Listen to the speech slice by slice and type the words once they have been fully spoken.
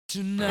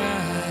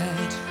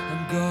Tonight,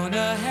 I'm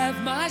gonna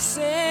have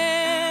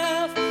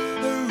myself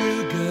a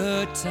real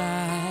good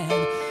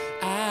time.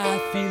 I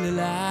feel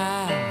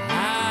alive,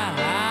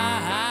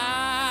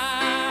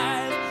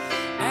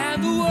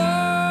 and the world,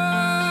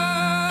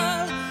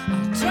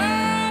 I'll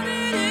turn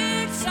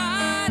it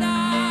inside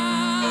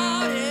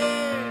out.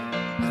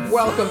 Yeah.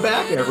 Welcome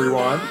back,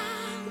 everyone.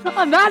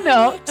 On that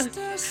note,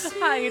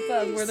 hi, it's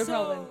us. We're the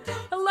Problem.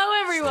 Hello,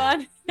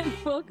 everyone, and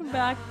welcome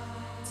back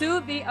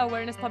to the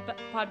Awareness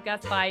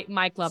Podcast by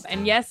My Club.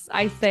 And yes,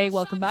 I say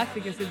welcome back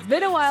because it's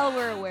been a while,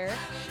 we're aware.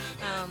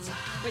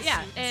 But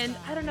yeah, and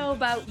I don't know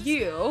about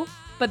you,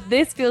 but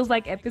this feels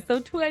like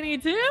episode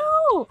 22.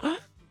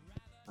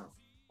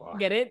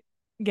 Get it?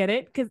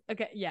 Because,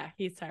 okay, yeah,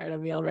 he's tired of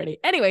me already.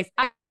 Anyways,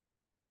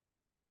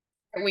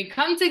 we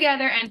come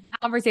together and have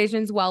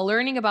conversations while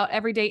learning about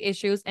everyday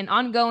issues and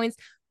ongoings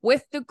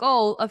with the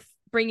goal of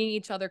bringing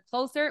each other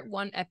closer,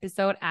 one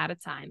episode at a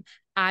time.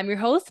 I'm your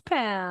host,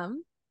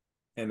 Pam.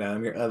 And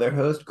I'm your other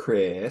host,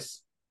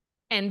 Chris.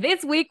 And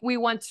this week, we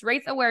want to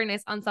raise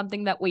awareness on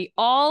something that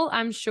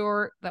I'm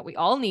sure that we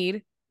all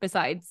need,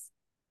 besides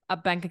a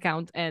bank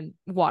account and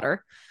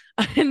water,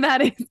 and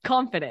that is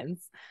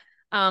confidence.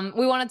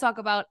 We want to talk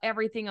about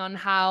everything on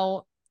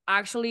how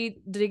actually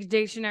the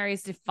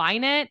dictionaries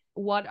define it.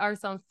 What are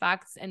some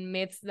facts and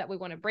myths that we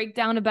want to break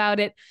down about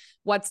it?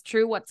 What's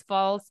true, what's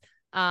false?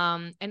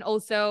 And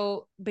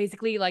also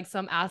basically like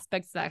some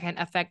aspects that can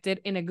affect it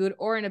in a good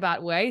or in a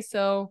bad way.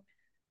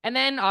 And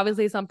then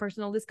obviously some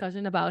personal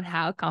discussion about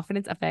how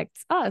confidence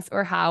affects us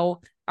or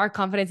how our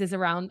confidence is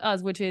around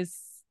us, which is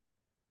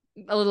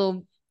a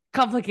little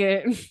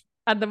complicated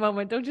at the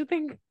moment, don't you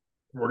think?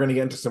 We're going to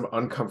get into some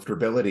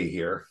uncomfortability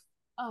here.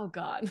 Oh,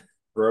 God.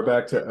 Throw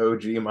back to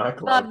OG My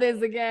Club. Not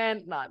this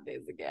again.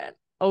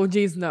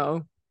 OGs,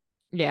 no.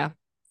 Yeah.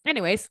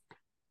 Anyways,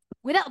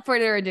 without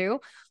further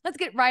ado, let's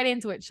get right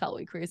into it, shall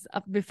we, Chris?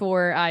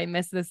 Before I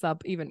mess this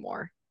up even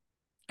more.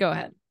 Go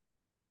ahead.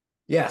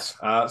 Yes.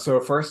 So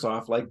first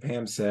off, like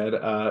Pam said,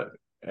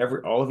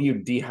 all of you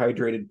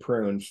dehydrated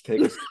prunes,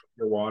 take a sip of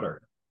your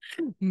water.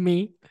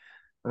 Me?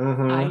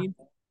 Mm-hmm.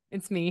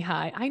 It's me.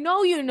 Hi. I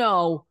know you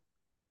know.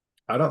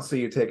 I don't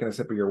see you taking a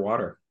sip of your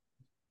water.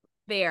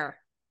 There.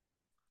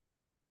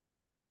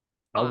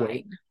 I'll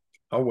wait.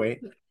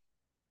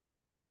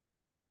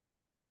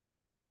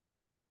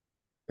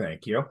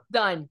 Thank you.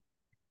 Done.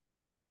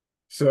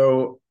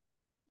 So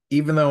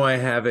even though I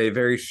have a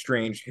very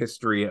strange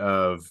history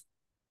of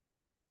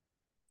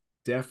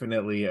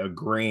definitely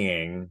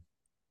agreeing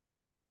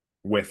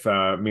with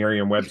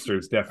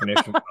Merriam-Webster's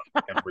definition of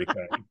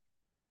everything.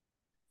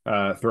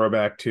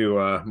 Throwback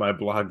to my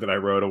blog that I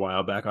wrote a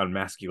while back on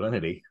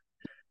masculinity.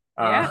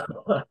 Yeah.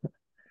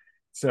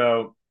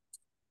 So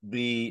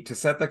to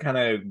set the kind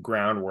of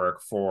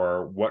groundwork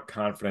for what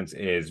confidence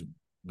is,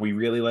 we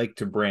really like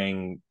to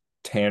bring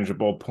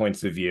tangible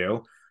points of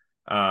view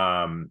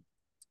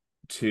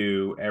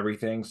to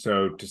everything.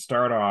 So to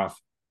start off,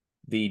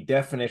 the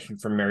definition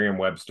from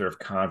Merriam-Webster of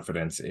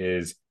confidence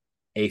is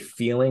a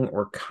feeling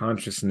or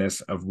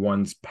consciousness of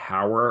one's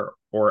power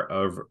or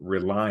of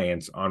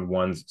reliance on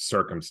one's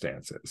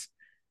circumstances.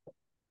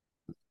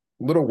 A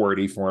little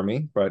wordy for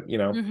me, but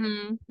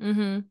Too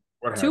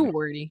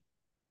wordy.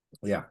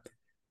 Yeah.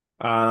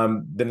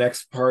 The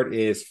next part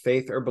is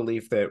faith or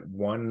belief that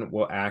one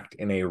will act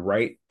in a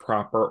right,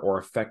 proper, or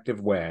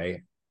effective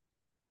way.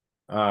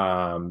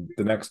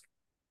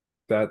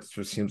 That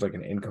just seems like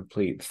an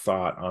incomplete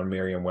thought on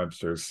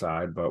Merriam-Webster's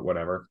side, but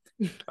whatever.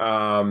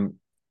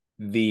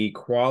 The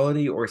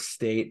quality or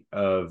state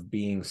of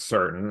being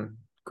certain,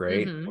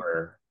 great,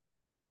 we're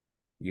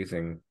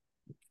using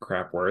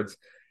crap words.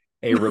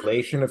 A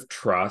relation of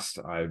trust,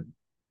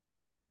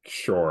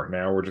 sure,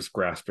 now we're just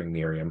grasping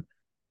Merriam.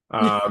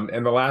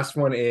 And the last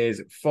one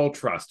is full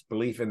trust,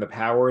 belief in the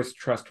powers,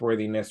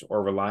 trustworthiness,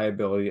 or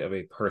reliability of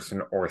a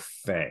person or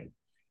thing.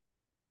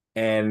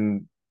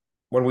 And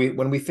when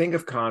we think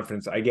of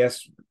confidence, I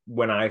guess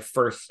when I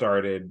first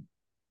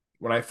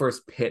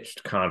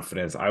pitched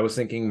confidence, I was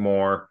thinking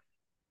more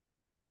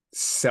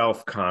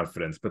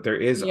self-confidence, but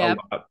there's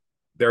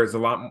a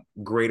lot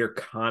greater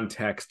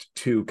context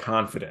to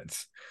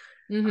confidence.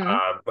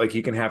 Like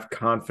you can have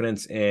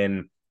confidence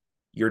in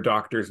your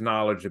doctor's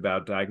knowledge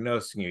about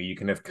diagnosing you. You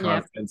can have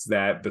confidence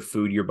that the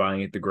food you're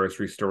buying at the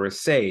grocery store is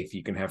safe.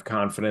 You can have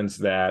confidence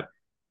that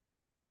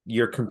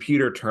your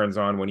computer turns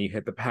on when you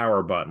hit the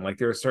power button. Like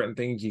there are certain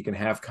things you can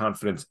have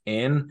confidence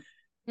in,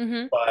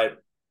 but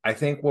I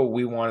think what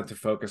we wanted to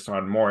focus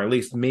on more, at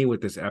least me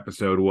with this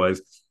episode,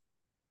 was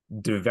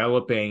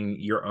developing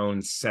your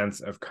own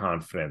sense of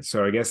confidence.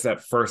 So I guess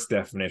that first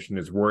definition,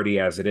 as wordy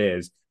as it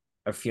is,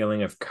 a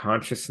feeling of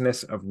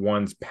consciousness of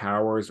one's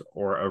powers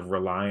or of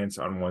reliance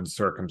on one's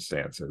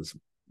circumstances.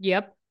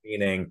 Yep.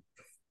 Meaning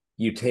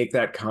you take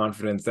that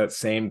confidence, that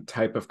same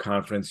type of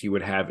confidence you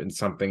would have in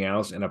something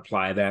else, and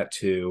apply that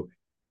to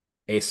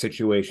a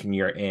situation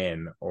you're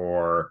in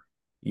or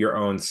your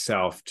own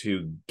self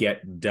to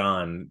get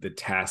done the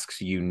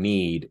tasks you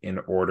need in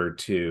order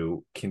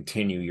to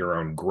continue your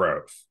own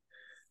growth.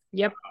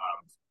 Yep.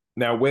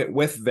 Now,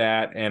 with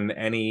that and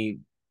any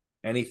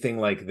anything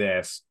like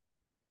this,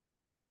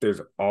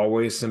 there's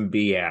always some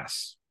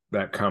BS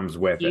that comes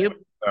with it.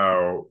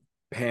 So,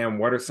 Pam,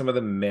 what are some of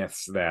the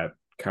myths that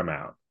come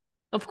out?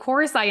 Of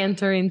course, I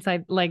enter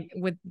inside like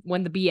with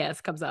when the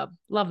BS comes up.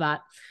 Love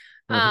that.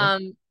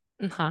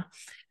 Uh-huh.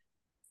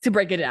 To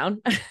break it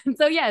down.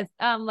 So yes,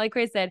 like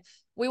Chris said,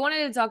 we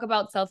wanted to talk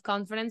about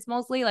self-confidence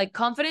mostly, like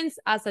confidence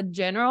as a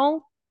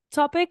general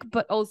topic,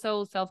 but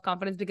also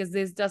self-confidence because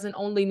this doesn't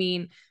only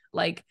mean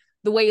like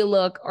the way you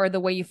look or the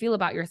way you feel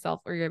about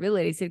yourself or your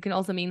abilities. It can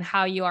also mean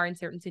how you are in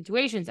certain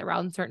situations,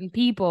 around certain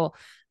people,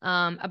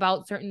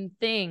 about certain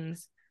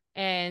things.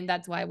 And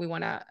that's why we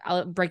want to,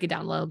 I'll break it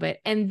down a little bit.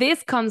 And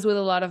this comes with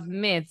a lot of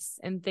myths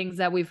and things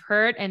that we've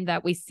heard and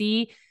that we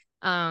see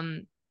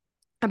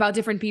about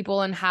different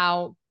people and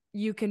how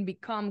you can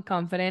become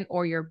confident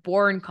or you're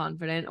born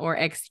confident or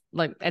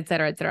like et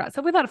cetera, et cetera.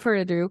 So without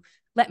further ado,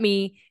 let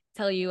me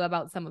tell you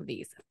about some of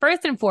these.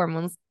 First and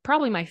foremost,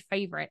 probably my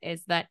favorite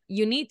is that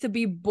you need to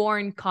be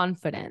born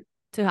confident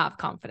to have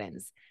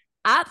confidence.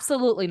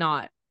 Absolutely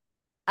not.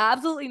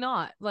 Absolutely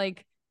not.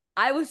 Like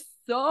I was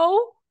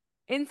so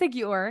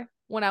insecure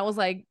when I was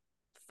like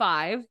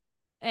 5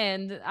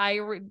 and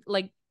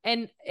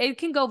and it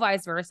can go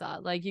vice versa.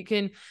 Like you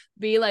can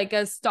be like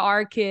a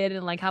star kid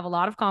and like have a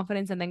lot of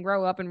confidence and then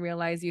grow up and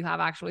realize you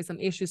have actually some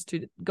issues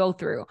to go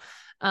through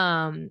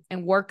and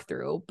work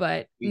through.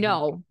 But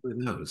no.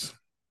 Those.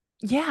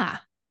 Yeah.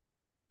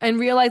 And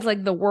realize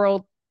like the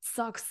world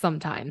sucks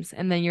sometimes.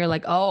 And then you're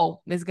like,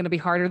 oh, this is gonna be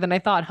harder than I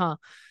thought, huh?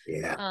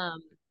 Yeah.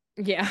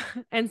 Yeah.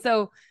 And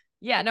so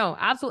yeah, no,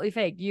 absolutely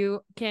fake.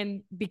 You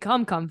can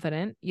become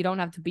confident. You don't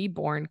have to be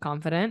born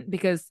confident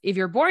because if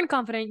you're born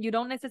confident, you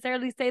don't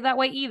necessarily stay that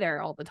way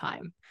either all the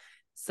time.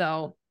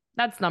 So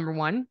that's number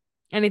one.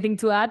 Anything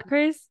to add,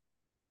 Chris?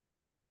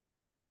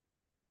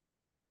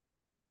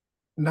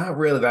 Not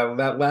really.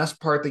 That last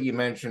part that you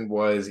mentioned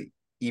was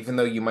even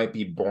though you might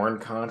be born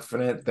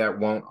confident, that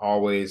won't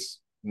always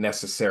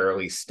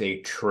necessarily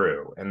stay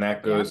true. And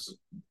that goes,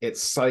 it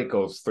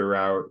cycles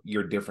throughout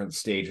your different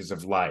stages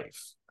of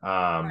life.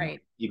 Right.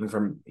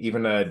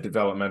 Even a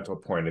developmental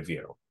point of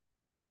view.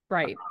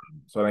 Right.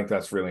 So I think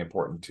that's really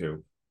important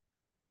too.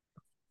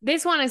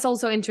 This one is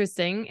also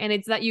interesting, and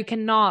it's that you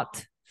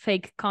cannot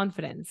fake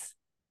confidence.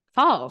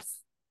 False.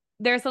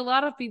 There's a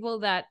lot of people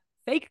that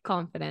fake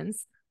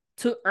confidence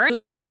to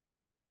earn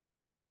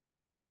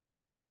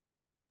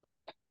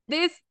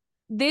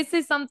this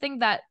is something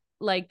that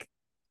like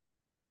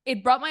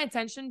it brought my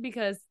attention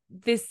because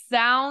this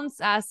sounds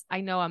as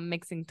I know I'm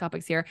mixing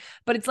topics here,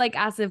 but it's like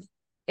as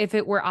if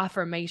it were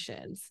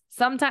affirmations.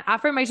 Sometimes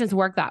affirmations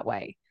work that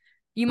way.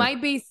 You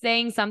might be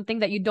saying something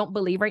that you don't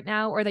believe right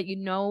now or that you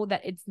know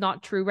that it's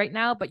not true right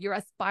now, but you're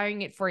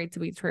aspiring it for it to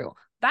be true.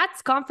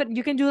 That's confident.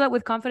 You can do that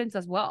with confidence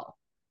as well.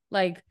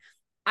 Like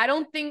I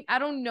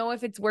don't know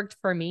if it's worked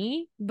for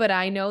me, but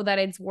I know that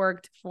it's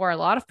worked for a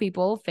lot of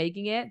people,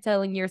 faking it,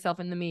 telling yourself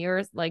in the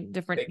mirrors, like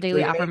different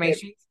daily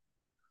affirmations.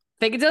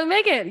 Fake it till you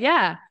make it.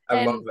 Yeah.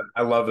 I love that.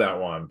 I love that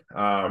one.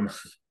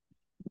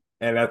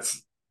 And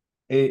that's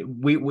it.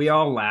 We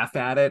all laugh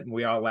at it and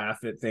we all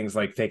laugh at things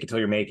like fake it till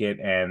you make it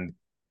and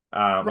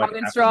Wrong like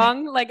and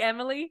strong, like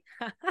Emily.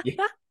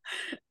 Yeah.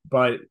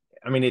 But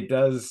I mean it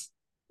does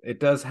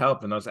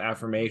help in those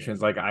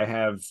affirmations. Like I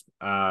have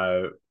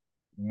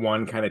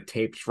one kind of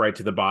taped right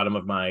to the bottom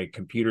of my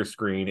computer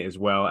screen as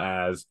well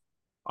as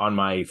on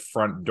my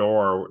front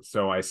door,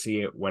 so I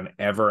see it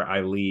whenever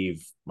I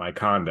leave my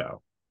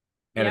condo.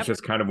 And it's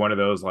just kind of one of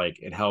those, like,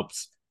 it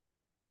helps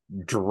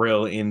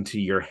drill into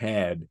your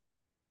head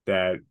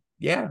that,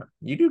 yeah,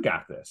 you do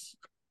got this.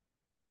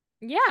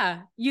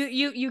 Yeah.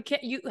 You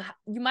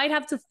might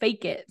have to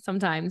fake it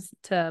sometimes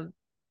to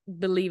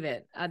believe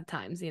it at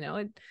times, you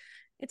know.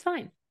 It's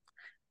fine.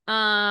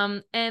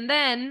 And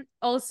then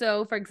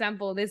also, for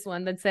example, this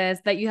one that says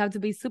that you have to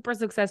be super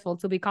successful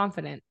to be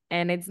confident,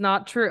 and it's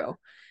not true.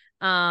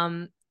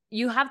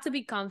 You have to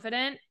be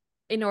confident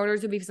in order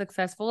to be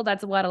successful.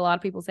 That's what a lot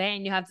of people say.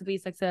 And you have to be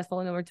successful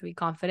in order to be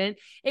confident.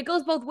 It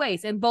goes both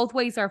ways, and both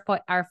ways are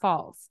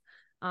false.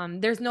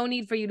 There's no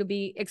need for you to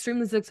be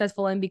extremely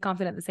successful and be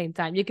confident at the same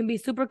time. You can be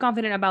super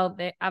confident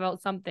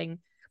about something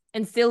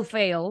and still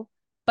fail.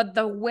 But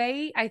the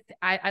way I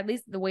at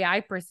least the way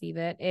I perceive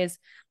it is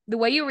the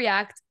way you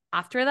react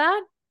after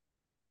that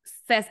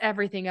says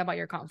everything about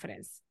your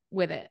confidence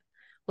with it.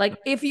 Like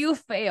if you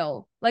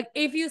fail, like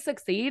if you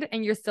succeed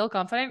and you're still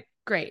confident,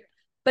 great.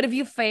 But if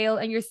you fail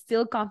and you're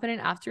still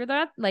confident after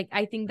that, like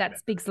I think that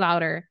speaks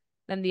louder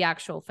than the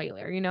actual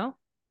failure, you know?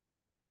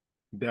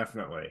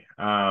 Definitely.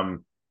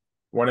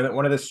 One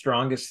of the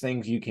strongest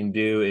things you can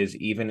do is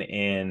even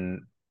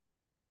in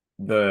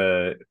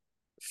the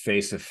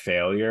face of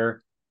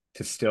failure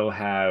to still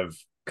have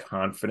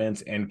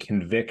confidence and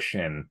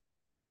conviction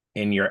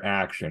in your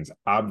actions.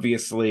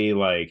 Obviously,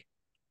 like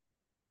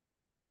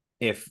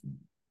if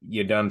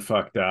you done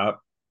fucked up,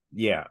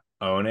 yeah,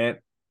 own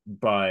it.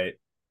 But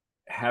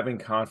having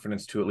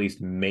confidence to at least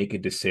make a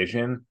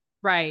decision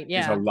right,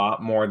 yeah, is a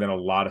lot more than a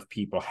lot of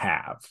people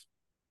have.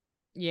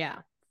 Yeah.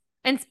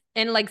 and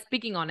like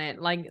speaking on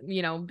it, like,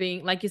 you know,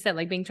 being, like you said,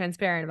 like being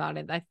transparent about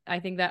it. I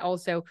think that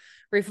also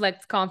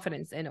reflects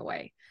confidence in a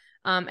way.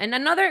 And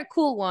another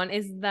cool one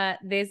is that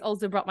this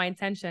also brought my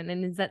attention,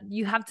 and is that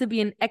you have to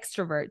be an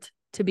extrovert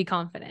to be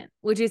confident,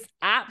 which is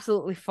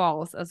absolutely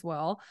false as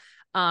well.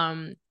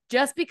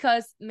 Just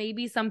because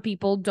maybe some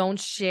people don't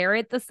share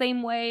it the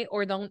same way,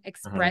 or don't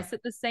express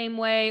it the same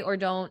way, or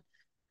don't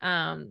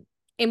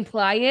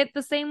imply it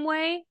the same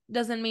way,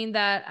 doesn't mean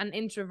that an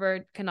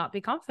introvert cannot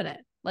be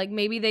confident. Like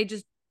maybe they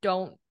just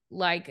don't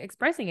like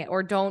expressing it,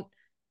 or don't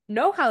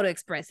know how to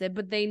express it,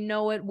 but they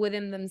know it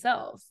within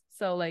themselves.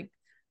 So like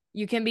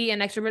you can be an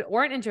extrovert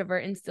or an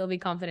introvert and still be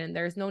confident.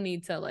 There's no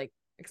need to like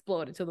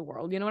explode it to the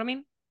world. You know what I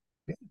mean?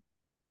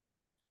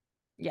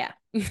 Yeah.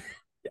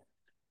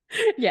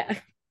 Yeah.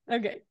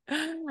 Okay.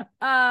 And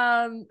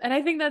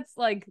I think that's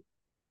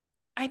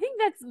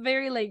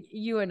very like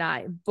you and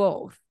I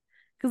both.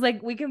 Because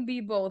like we can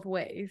be both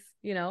ways,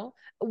 you know.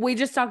 We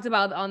just talked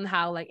about on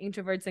how like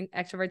introverts and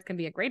extroverts can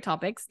be a great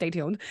topic. Stay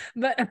tuned.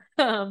 But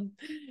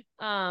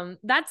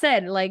that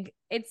said, like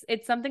it's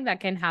something that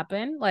can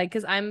happen. Like,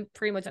 because I'm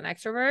pretty much an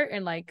extrovert,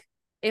 and like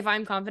if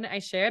I'm confident, I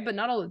share it, but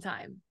not all the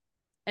time.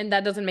 And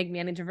that doesn't make me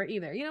an introvert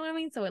either. You know what I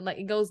mean? So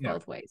it goes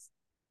both ways.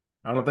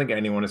 I don't think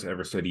anyone has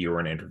ever said you were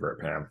an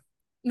introvert, Pam.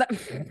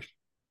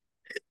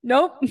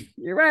 Nope,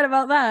 you're right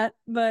about that.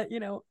 But you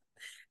know,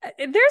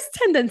 there's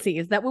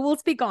tendencies that we will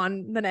speak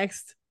on the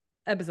next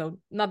episode,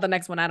 not the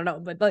next one, I don't know,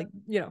 but like,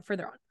 you know,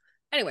 further on.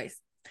 Anyways,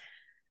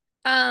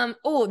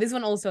 this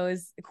one also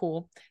is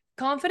cool.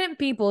 Confident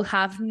people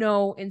have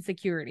no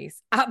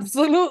insecurities.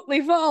 Absolutely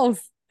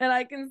false. And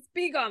I can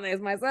speak on this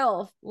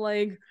myself.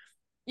 Like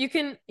you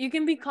can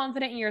be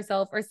confident in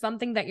yourself or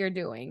something that you're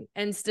doing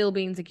and still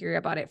be insecure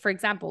about it. For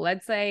example,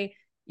 let's say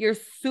you're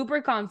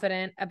super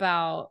confident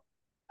about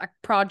a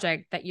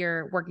project that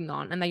you're working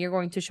on and that you're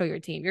going to show your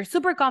team. You're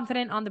super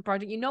confident on the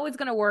project. You know it's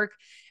going to work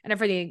and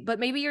everything, but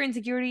maybe your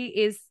insecurity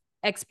is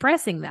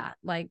expressing that,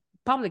 like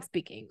public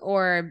speaking,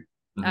 or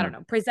I don't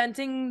know,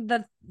 presenting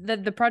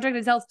the project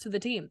itself to the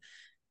team.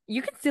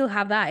 You can still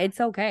have that. It's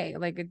okay.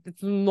 Like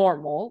it's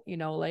normal, you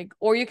know, like,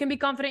 or you can be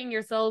confident in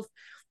yourself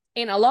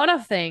in a lot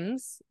of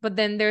things, but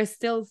then there's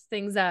still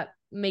things that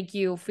make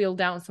you feel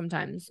down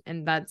sometimes,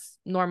 and that's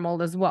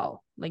normal as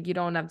well. Like you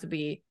don't have to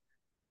be.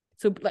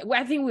 So like,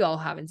 I think we all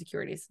have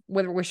insecurities,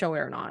 whether we show it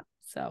or not.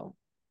 So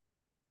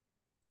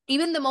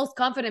even the most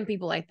confident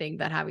people, I think,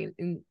 that have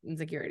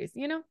insecurities,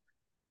 you know,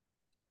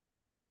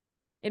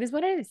 it is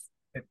what it is.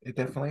 It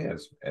definitely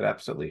is. It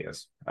absolutely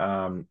is.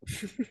 I'm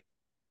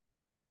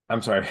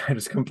sorry. I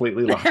just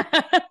completely lost.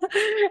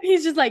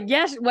 He's just like,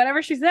 yes,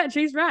 whatever she said,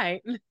 she's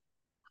right.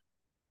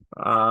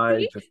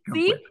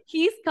 See,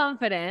 he's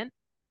confident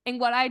in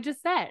what I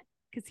just said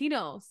because he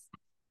knows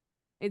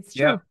it's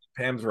true. Yeah,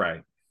 Pam's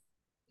right.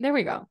 There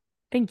we go.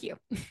 Thank you.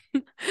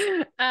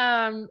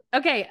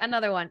 Okay,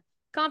 another one.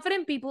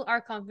 Confident people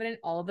are confident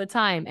all the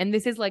time. And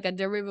this is like a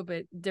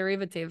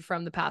derivative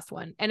from the past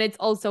one. And it's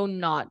also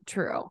not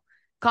true.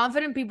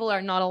 Confident people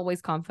are not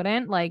always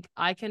confident. Like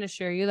I can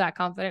assure you that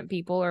confident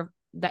people, or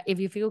that if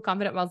you feel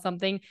confident about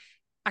something,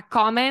 a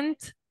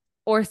comment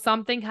or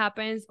something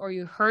happens, or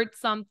you heard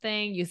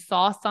something, you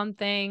saw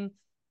something,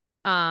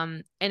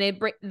 and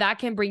that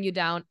can bring you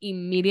down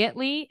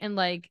immediately, and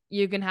like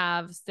you can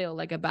have still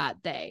like a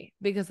bad day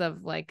because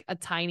of like a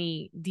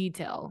tiny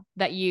detail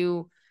that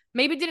you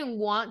maybe didn't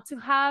want to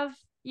have,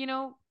 you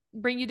know,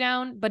 bring you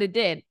down, but it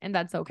did, and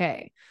that's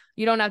okay.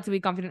 You don't have to be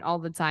confident all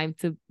the time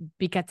to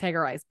be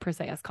categorized per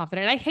se as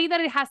confident. And I hate that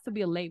it has to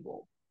be a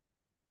label.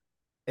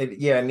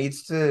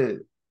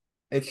 It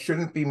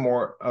shouldn't be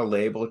more a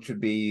label. It should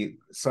be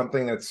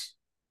something that's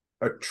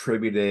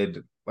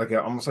attributed, like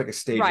almost like a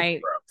stage of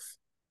growth.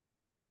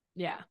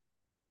 Yeah.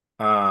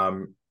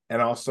 And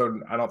also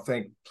I don't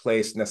think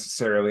placed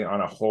necessarily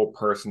on a whole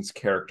person's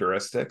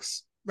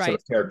characteristics. Right. So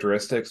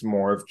characteristics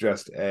more of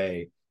just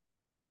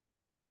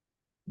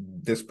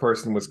this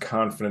person was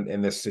confident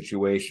in this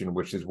situation,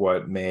 which is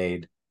what allowed,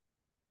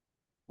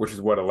 for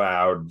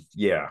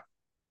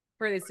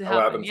this to allow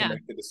happen. them to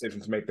make the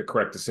decision, to make the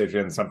correct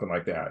decision, something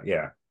like that.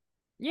 Yeah.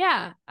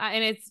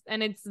 And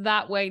it's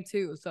that way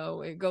too.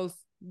 So it goes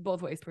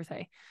both ways per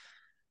se.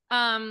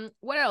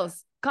 What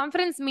else?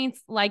 Confidence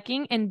means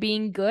liking and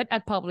being good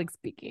at public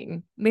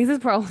speaking. This is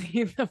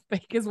probably the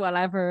fakest one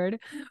I've heard,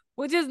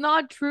 which is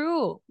not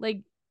true.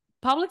 Like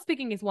public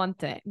speaking is one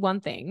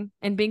thing,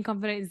 and being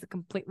confident is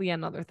completely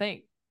another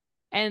thing.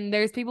 And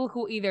there's people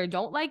who either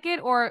don't like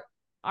it or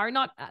are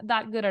not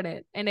that good at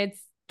it, and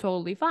it's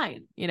totally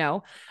fine. You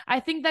know, I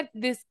think that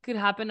this could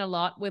happen a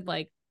lot with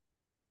like,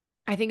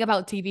 I think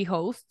about TV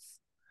hosts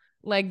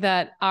like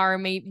that are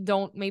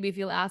don't maybe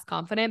feel as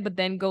confident, but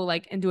then go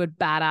like and do it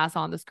badass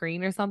on the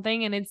screen or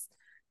something. And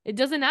it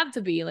doesn't have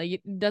to be like,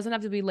 it doesn't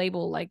have to be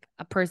labeled like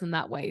a person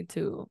that way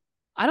too.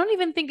 I don't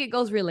even think it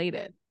goes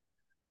related.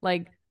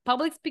 Like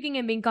public speaking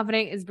and being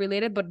confident is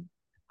related, but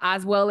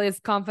as well as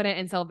confident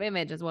in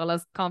self-image, as well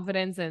as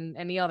confidence in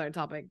any other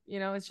topic, you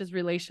know, it's just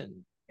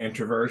relation.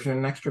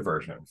 Introversion,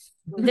 extroversion.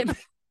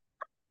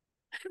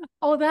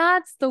 Oh,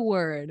 that's the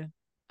word.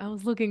 I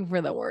was looking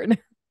for the word.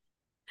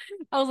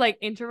 I was like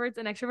introverts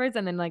and extroverts,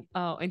 and then like,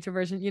 oh,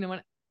 introversion. You know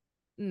what?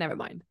 Never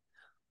mind.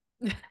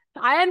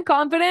 I am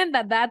confident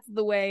that that's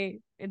the way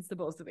it's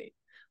supposed to be.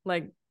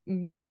 Like,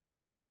 and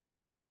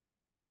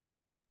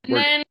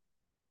then,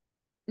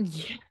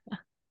 yeah.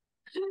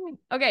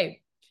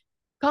 Okay.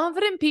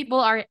 Confident people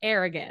are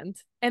arrogant.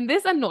 And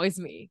this annoys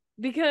me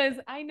because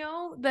I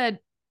know that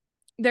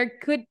there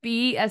could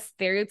be a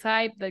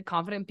stereotype that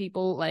confident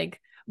people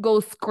like go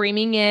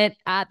screaming it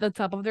at the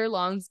top of their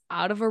lungs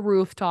out of a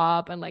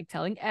rooftop and like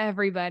telling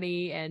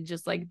everybody and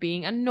just like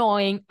being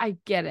annoying. I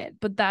get it.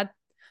 But that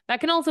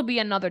can also be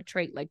another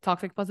trait like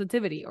toxic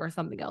positivity or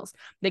something else.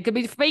 They could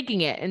be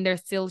faking it and they're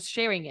still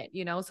sharing it,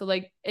 you know? So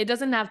like it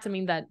doesn't have to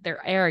mean that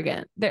they're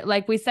arrogant. They're,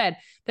 like we said,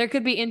 there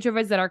could be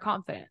introverts that are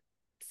confident.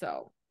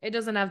 So it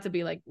doesn't have to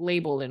be like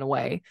labeled in a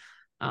way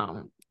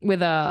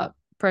with a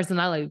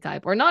personality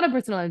type, or not a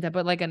personality type,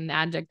 but like an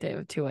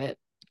adjective to it,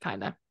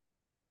 kind of.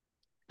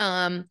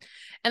 And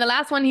the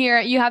last one here,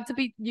 you have to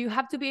be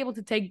able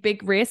to take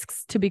big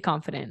risks to be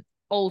confident.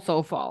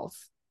 Also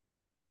false.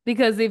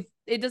 Because if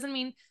it doesn't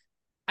mean,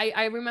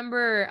 I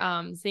remember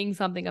seeing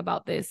something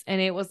about this,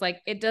 and it was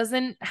like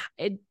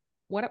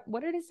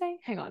what did it say?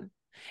 Hang on.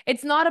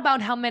 It's not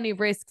about how many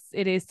risks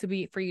it is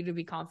for you to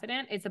be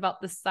confident. It's about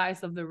the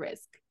size of the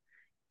risk.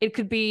 It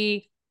could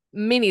be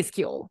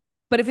minuscule,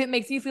 but if it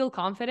makes you feel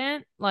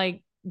confident,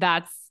 like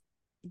that's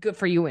good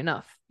for you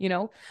enough, you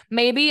know?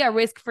 Maybe a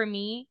risk for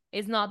me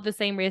is not the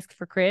same risk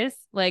for Chris.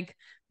 Like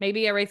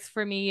maybe a risk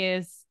for me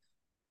is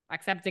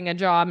accepting a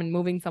job and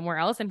moving somewhere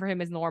else, and for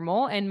him is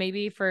normal. And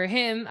maybe for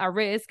him, a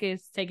risk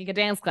is taking a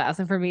dance class,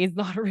 and for me, it's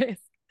not a risk.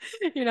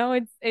 You know,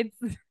 it's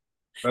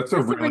That's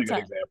a really good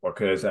example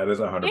because that is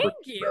 100%. Thank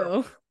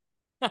you.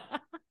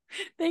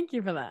 Thank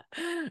you for that.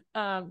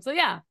 So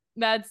yeah,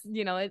 that's,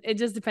 you know, it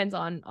just depends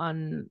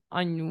on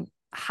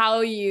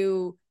how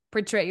you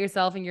portray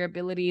yourself and your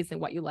abilities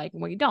and what you like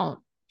and what you don't.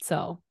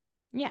 So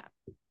yeah,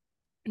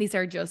 these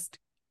are just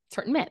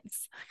certain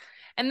myths.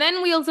 And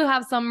then we also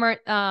have some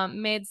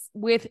myths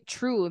with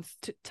truth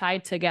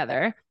tied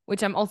together,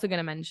 which I'm also going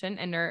to mention,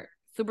 and they're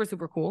super,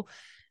 super cool.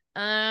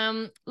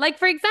 Like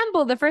for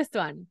example, the first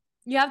one,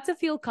 you have to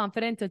feel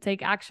confident to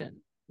take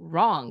action.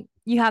 Wrong.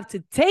 You have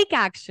to take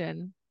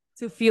action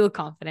to feel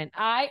confident.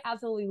 I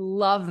absolutely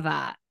love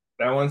that.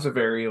 That one's a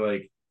very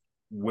like,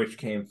 which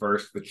came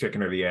first, the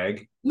chicken or the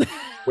egg?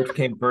 Which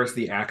came first,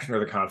 the action or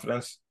the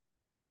confidence?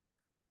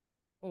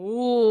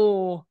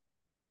 Ooh.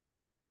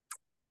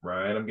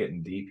 Right, I'm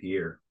getting deep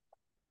here.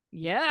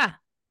 Yeah,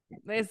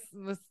 this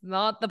was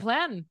not the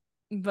plan,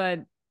 but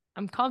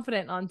I'm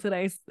confident on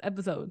today's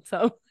episode.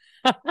 So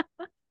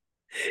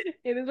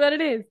it is what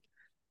it is.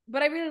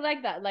 But I really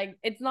like that. Like,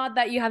 it's not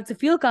that you have to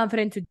feel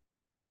confident to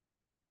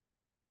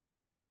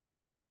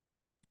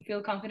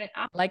feel confident.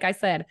 Like I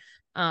said,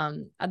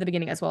 at the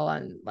beginning as well.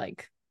 And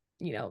like,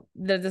 you know,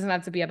 that doesn't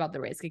have to be about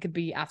the risk. It could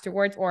be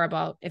afterwards or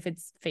about if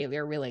it's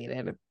failure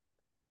related.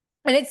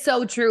 And it's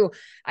so true.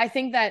 I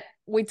think that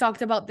we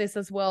talked about this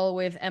as well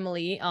with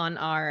Emily on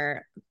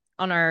our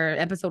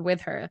episode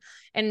with her.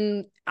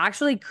 And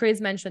actually Chris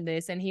mentioned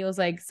this, and he was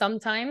like,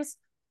 sometimes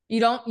you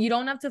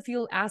don't have to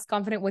feel as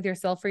confident with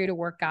yourself for you to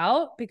work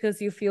out,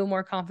 because you feel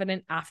more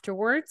confident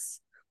afterwards.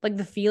 Like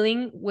the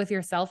feeling with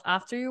yourself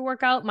after you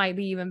work out might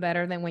be even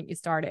better than when you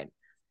started.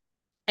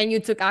 And you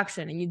took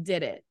action and you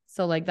did it.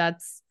 So like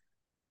that's,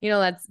 you know,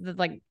 that's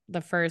like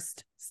the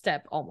first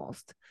step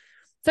almost.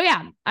 So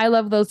yeah, I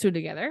love those two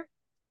together.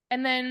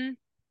 And then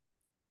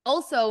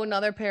also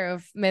another pair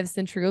of myths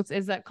and truths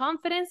is that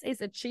confidence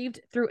is achieved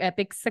through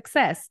epic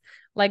success,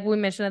 like we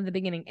mentioned at the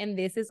beginning. And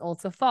this is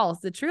also false.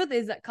 The truth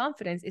is that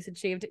confidence is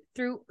achieved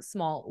through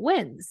small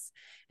wins.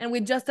 And we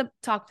just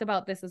talked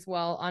about this as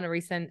well on a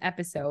recent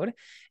episode.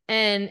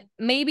 And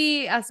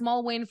maybe a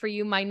small win for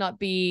you might not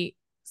be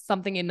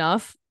something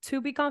enough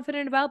to be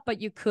confident about,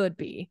 but you could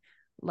be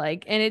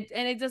like, and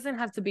it doesn't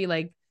have to be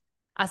like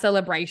a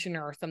celebration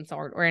or some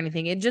sort or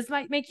anything. It just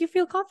might make you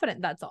feel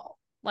confident. That's all.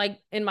 Like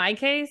in my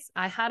case,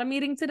 I had a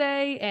meeting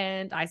today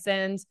and I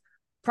sent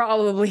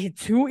probably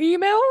 2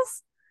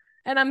 emails,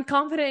 and I'm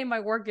confident in my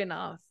work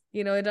enough.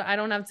 You know, I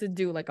don't have to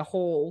do like a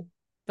whole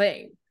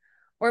thing.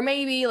 Or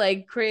maybe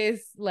like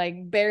Chris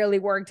like barely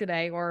worked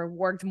today or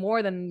worked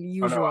more than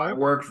usual. Oh, no, I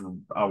worked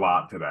a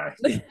lot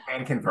today.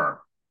 And confirm.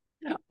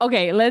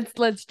 Okay,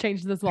 let's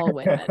change the small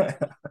win then.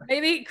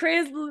 Maybe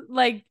Chris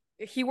like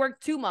he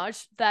worked too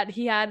much that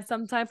he had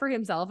some time for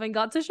himself and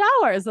got to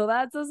shower. So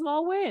that's a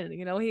small win.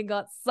 You know, he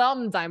got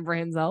some time for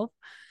himself.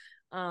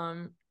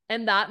 And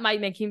that might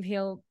make him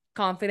feel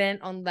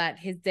confident on that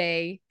his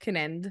day can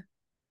end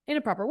in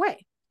a proper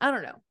way. I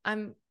don't know.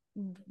 I'm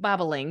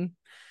babbling,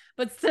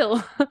 but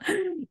still.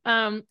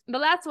 The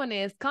last one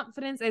is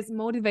confidence is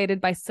motivated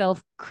by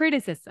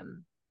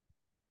self-criticism.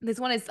 This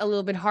one is a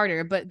little bit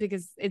harder, but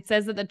because it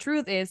says that the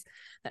truth is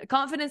that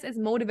confidence is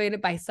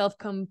motivated by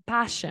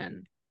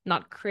self-compassion,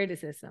 not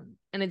criticism,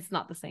 and it's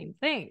not the same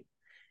thing.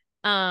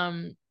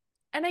 And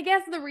I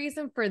guess the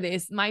reason for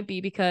this might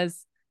be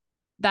because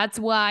that's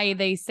why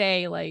they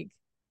say like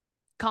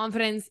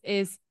confidence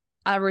is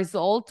a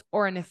result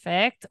or an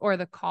effect or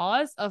the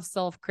cause of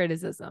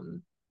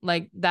self-criticism,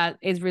 like that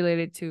is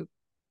related to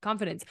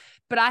confidence.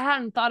 But I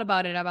hadn't thought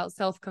about it about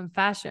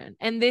self-compassion.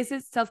 And this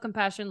is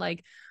self-compassion,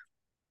 like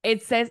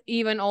it says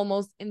even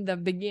almost in the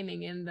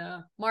beginning in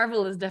the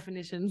marvelous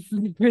definitions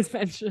Chris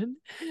mentioned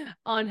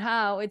on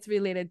how it's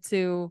related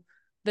to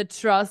the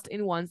trust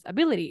in one's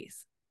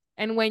abilities.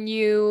 And when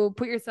you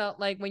put yourself,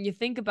 like when you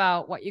think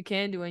about what you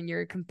can do and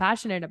you're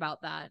compassionate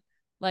about that,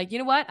 like, you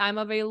know what, I'm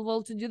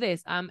available to do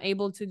this, I'm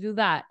able to do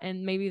that,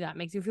 and maybe that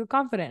makes you feel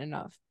confident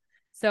enough.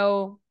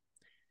 So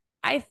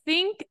I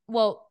think,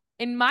 well,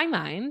 in my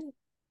mind,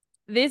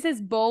 this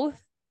is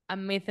both a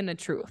myth and a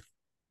truth.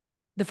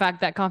 The fact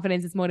that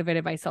confidence is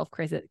motivated by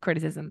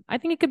self-criticism. I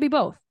think it could be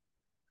both.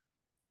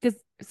 Because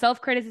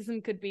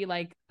self-criticism could be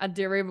like a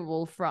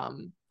derivable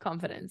from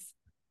confidence.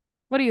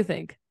 What do you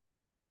think?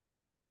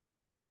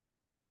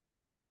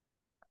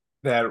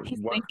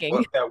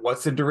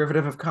 What's the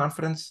derivative of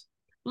confidence?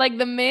 Like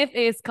the myth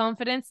is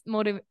confidence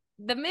the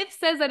myth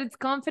says that it's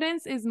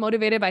confidence is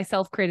motivated by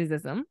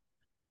self-criticism.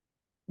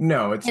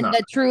 No, it's and not.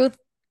 And the truth,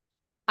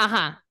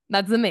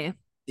 that's the myth.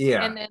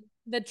 Yeah. And then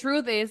the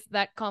truth is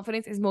that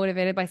confidence is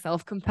motivated by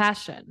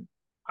self-compassion.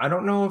 I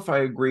don't know if I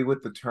agree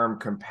with the term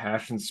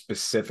compassion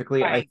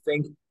specifically. Right.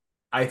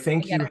 I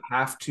think you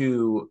have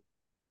to,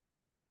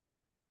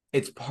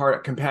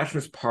 compassion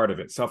is part of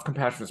it.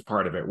 Self-compassion is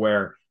part of it,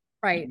 where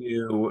right.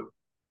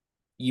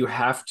 You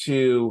have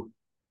to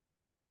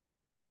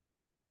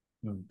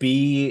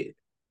be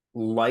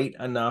light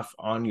enough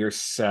on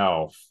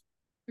yourself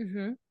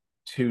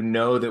to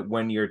know that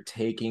when you're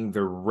taking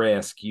the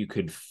risk, you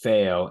could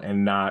fail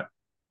and not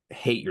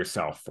hate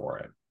yourself for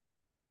it.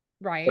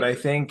 Right. But I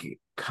think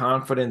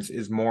confidence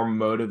is more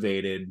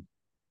motivated,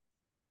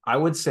 I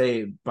would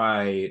say,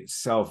 by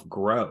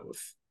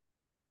self-growth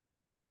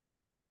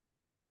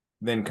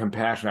than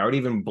compassion. I would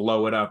even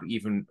blow it up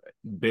even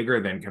bigger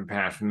than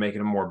compassion, make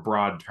it a more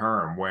broad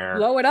term where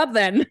blow it up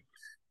then.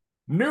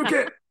 Nuke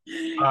it.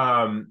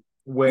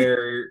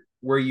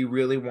 Where you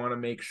really want to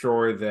make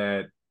sure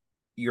that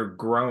you're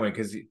growing,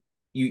 because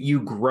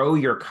you grow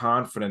your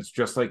confidence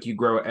just like you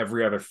grow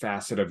every other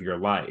facet of your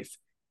life.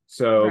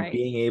 So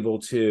being able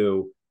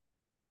to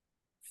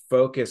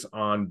focus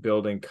on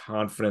building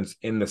confidence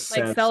in the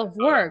sense like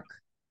self-work.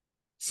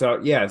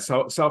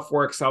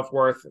 Self-work,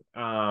 self-worth,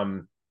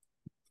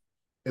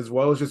 as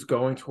well as just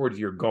going towards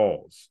your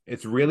goals.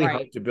 It's really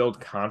hard to build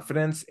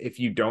confidence if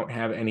you don't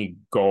have any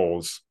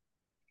goals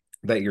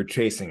that you're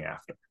chasing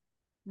after.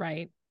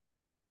 Right.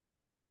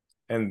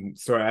 And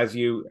so as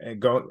you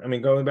go,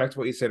 going back to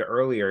what you said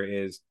earlier,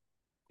 is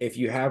if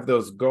you have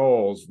those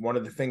goals, one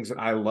of the things that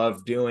I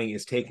love doing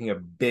is taking a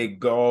big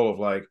goal of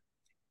like,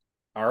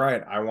 all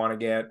right, I want to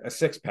get a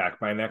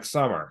 6-pack by next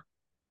summer.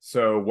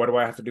 So what do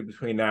I have to do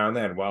between now and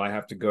then? Well, I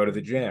have to go to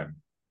the gym.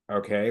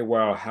 Okay,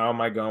 well, how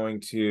am I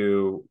going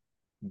to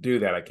do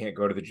that? I can't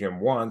go to the gym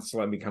once, so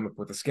let me come up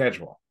with a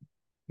schedule.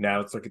 Now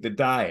let's look at the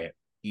diet.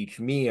 Each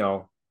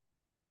meal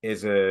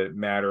is a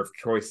matter of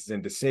choices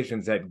and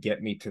decisions that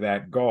get me to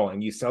that goal.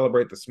 And you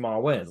celebrate the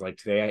small wins. Like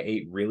today, I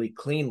ate really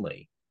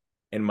cleanly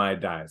in my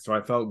diet, so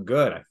I felt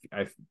good.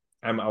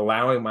 I'm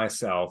allowing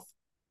myself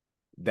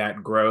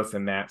that growth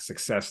and that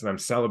success, and I'm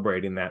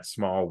celebrating that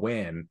small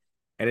win.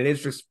 And it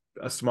is just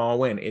a small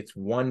win. It's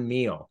one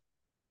meal,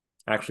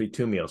 actually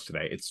 2 meals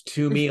today. It's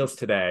 2 meals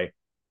today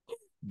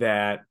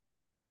that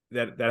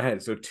I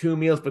had. So 2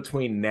 meals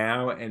between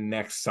now and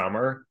next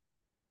summer.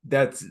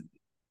 That's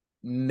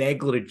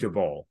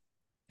negligible.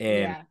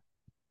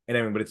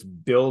 But it's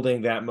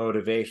building that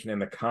motivation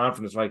and the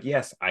confidence, like,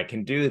 yes, I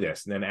can do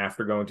this. And then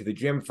after going to the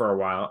gym for a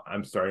while,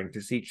 I'm starting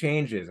to see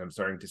changes. I'm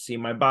starting to see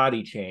my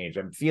body change.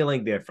 I'm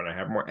feeling different. I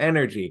have more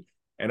energy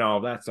and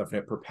all that stuff. And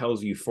it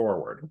propels you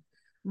forward.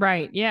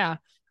 Right. Yeah.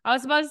 I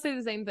was about to say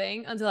the same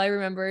thing until I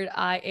remembered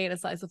I ate a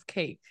slice of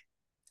cake.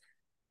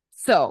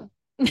 So,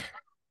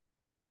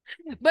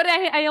 but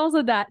I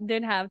also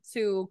did have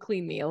 2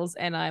 clean meals,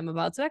 and I'm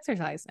about to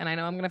exercise, and I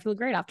know I'm going to feel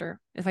great after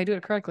if I do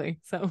it correctly.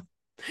 So,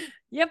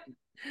 yep.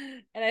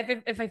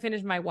 And if I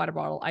finish my water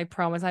bottle, I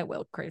promise I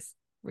will, Chris.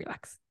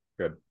 Relax.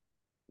 Good.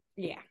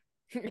 Yeah.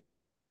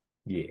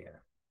 Yeah.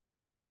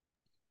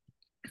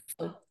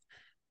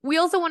 We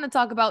also want to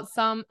talk about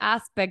some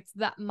aspects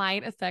that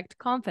might affect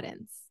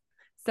confidence.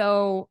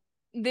 So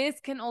this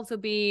can also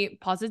be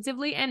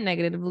positively and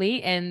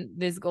negatively, and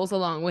this goes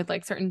along with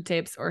like certain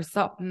tips or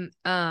some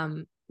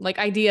like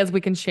ideas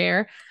we can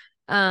share.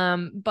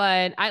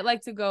 But I'd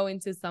like to go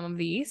into some of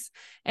these.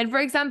 And for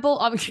example,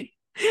 obviously,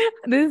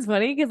 this is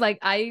funny because like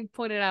I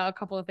pointed out a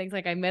couple of things,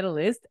 like I made a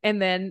list, and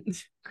then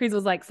Chris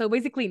was like, so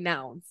basically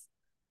nouns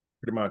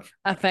pretty much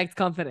affect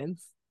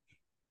confidence.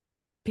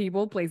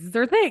 People, places,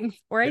 or things,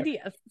 or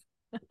ideas.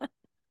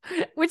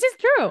 Which is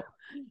true.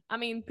 I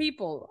mean,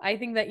 people, I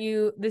think that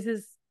this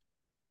is,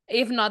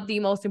 if not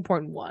the most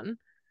important one.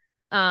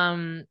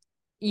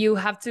 You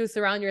have to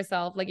surround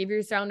yourself, like if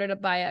you're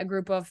surrounded by a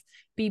group of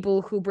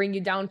people who bring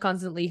you down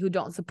constantly, who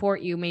don't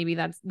support you, maybe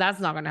that's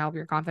not going to help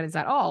your confidence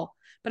at all.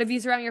 But if you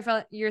surround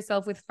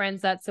yourself with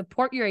friends that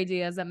support your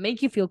ideas, that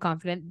make you feel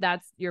confident,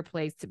 that's your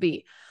place to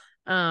be.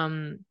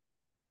 And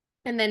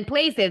then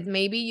places,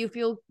 maybe you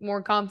feel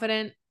more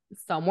confident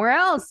somewhere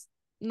else,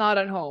 not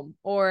at home,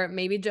 or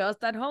maybe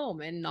just at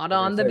home and not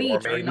on the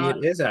beach, or maybe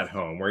it is at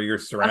home where you're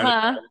surrounded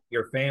by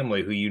your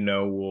family who you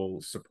know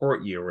will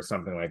support you, or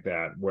something like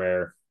that,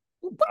 where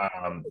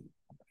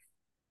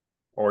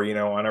or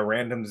on a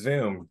random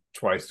Zoom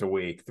twice a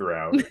week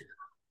throughout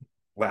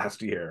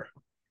last year.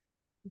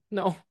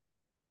 No.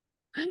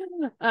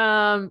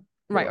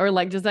 Right, or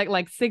like just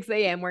like 6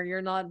 a.m. where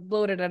you're not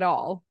bloated at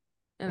all,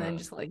 and then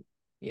just like,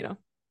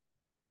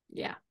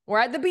 yeah, we're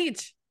at the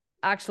beach.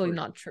 Actually,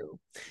 not true,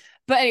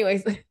 but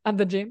anyways, at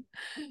the gym.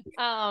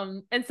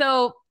 And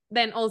so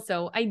then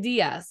also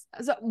ideas.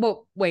 So,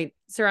 well, wait,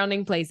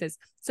 surrounding places.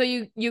 So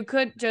you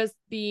could just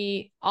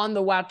be on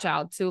the watch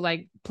out to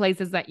like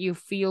places that you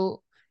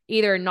feel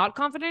either not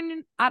confident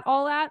in at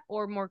all at,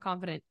 or more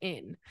confident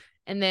in.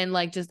 And then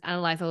like just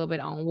analyze a little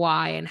bit on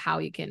why and how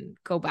you can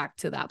go back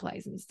to that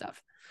place and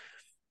stuff.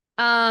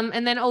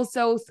 And then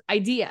also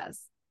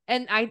ideas.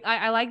 And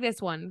I like this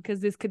one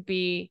because this could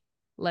be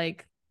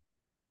like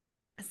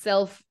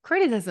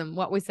self-criticism,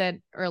 what we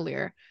said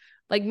earlier.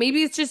 Like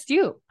maybe it's just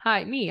you.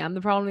 Hi, me. I'm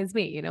the problem, is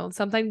me.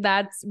 Sometimes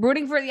that's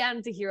rooting for the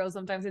anti-hero.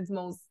 Sometimes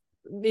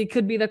it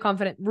could be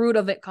the root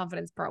of the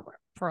confidence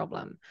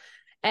problem.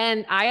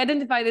 And I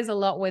identify this a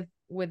lot with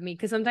me,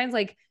 because sometimes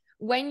like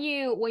when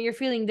you're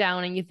feeling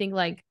down and you think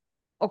like,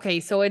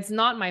 okay, so it's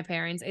not my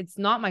parents, it's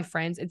not my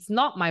friends, it's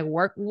not my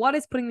work, what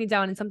is putting me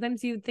down? And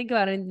sometimes you think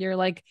about it and you're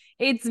like,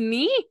 it's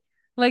me,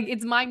 like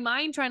it's my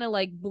mind trying to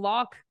like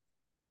block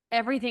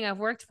everything I've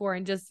worked for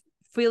and just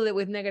fill it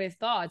with negative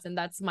thoughts, and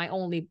that's my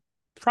only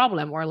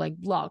problem, or like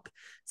block.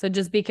 So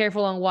just be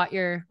careful on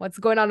what's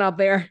going on up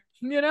there.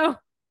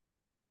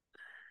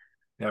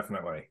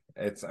 Definitely.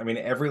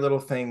 Every little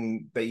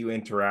thing that you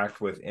interact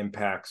with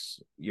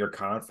impacts your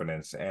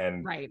confidence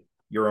and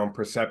your own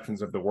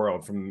perceptions of the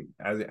world. From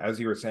as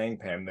you were saying,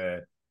 Pam,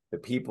 the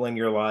people in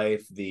your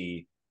life,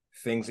 the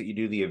things that you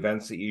do, the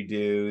events that you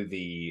do,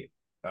 the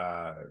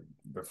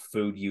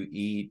food you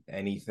eat,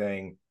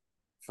 anything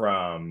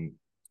from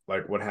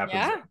like what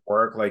happens at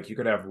work. Like you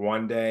could have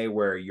one day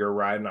where you're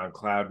riding on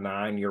cloud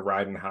 9, you're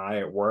riding high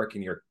at work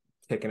and you're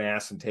kicking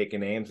ass and taking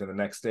names, and the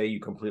next day you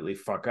completely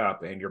fuck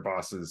up and your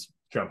boss is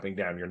jumping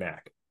down your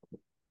neck.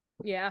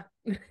 Yeah.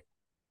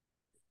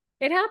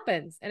 It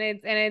happens, and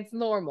it's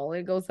normal.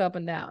 It goes up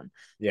and down.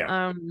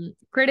 Yeah.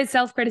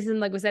 Self-criticism,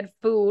 like we said,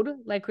 food,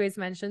 like Chris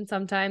mentioned,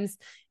 sometimes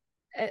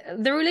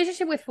the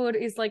relationship with food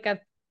is like a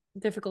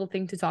difficult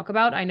thing to talk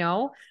about, I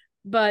know,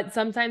 but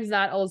sometimes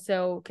that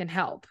also can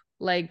help.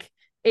 Like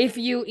if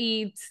you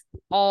eat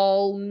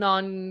all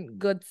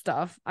non-good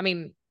stuff,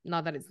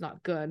 not that it's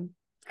not good,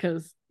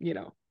 because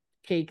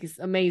cake is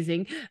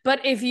amazing,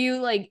 but if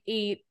you like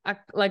eat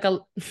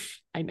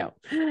I know,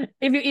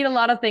 if you eat a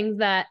lot of things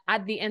that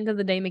at the end of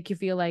the day make you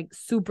feel like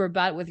super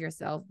bad with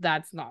yourself,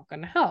 that's not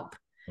gonna help.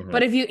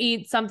 But if you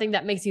eat something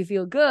that makes you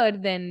feel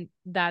good, then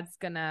that's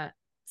gonna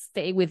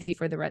stay with you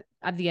for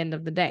at the end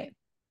of the day.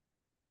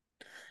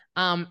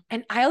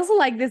 And I also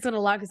like this one a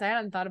lot because I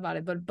hadn't thought about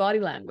it, but body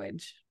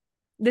language.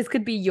 This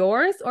could be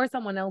yours or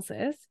someone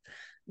else's,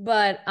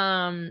 but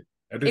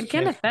it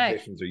can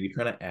affect. Are you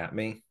trying to at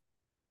me?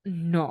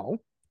 No.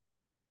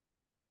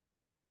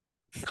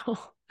 No,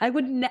 I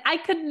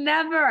could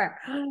never.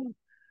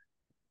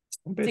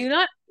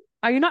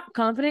 Are you not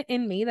confident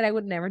in me that I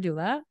would never do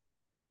that?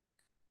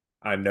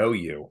 I know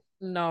you.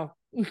 No.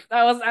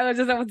 I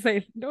would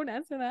say, don't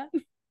answer that.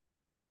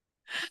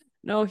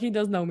 No, he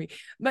does know me.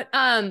 But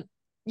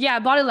yeah,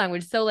 body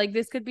language. So like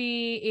this could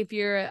be if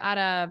you're at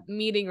a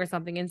meeting or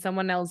something and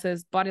someone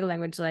else's body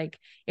language, like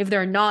if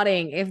they're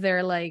nodding, if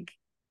they're like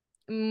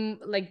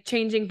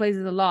changing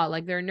places a lot,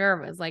 like they're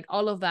nervous, like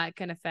all of that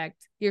can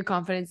affect your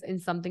confidence in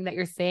something that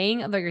you're saying,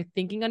 that you're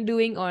thinking on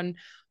doing,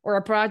 or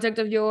a project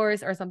of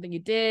yours or something you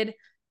did,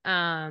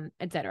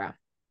 etc.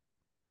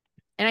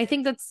 And I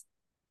think that's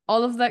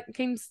all of that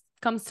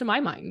comes to my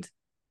mind.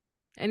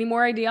 Any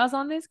more ideas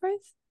on this,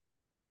 Chris?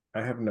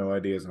 I have no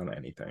ideas on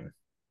anything.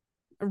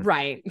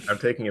 Right. I'm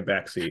taking a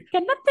back seat.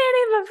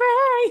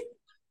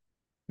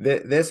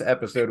 This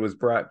episode was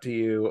brought to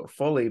you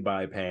fully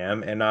by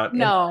Pam and not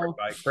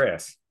by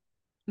Chris.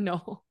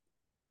 No,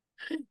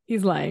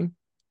 he's lying.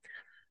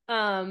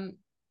 That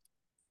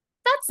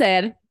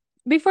said,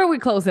 before we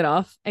close it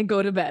off and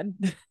go to bed,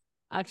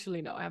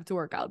 actually, no, I have to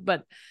work out,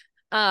 but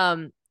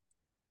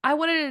I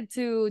wanted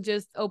to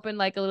just open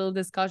like a little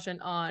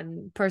discussion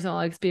on personal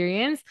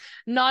experience,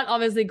 not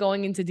obviously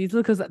going into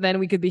detail because then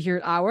we could be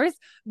here hours,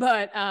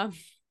 but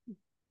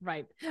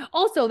right.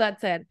 Also,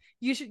 that said,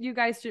 you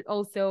guys should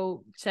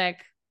also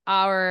check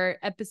our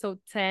episode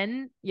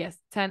 10. Yes,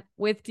 10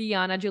 with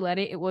Diana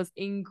Giuletti. It was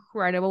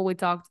incredible. We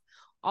talked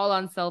all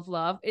on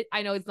self-love.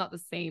 I know it's not the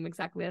same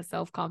exactly as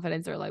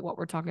self-confidence or like what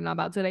we're talking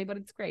about today, but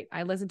it's great.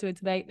 I listened to it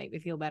today. It made me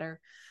feel better.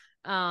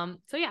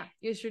 So yeah,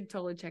 you should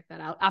totally check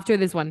that out after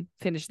this one.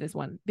 Finish this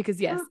one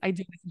because yes, I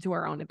do listen to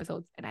our own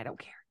episodes and I don't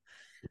care.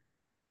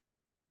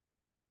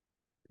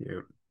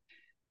 Yeah.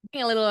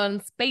 A little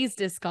on space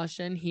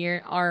discussion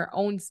here, our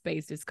own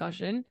space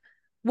discussion.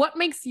 What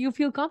makes you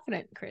feel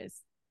confident,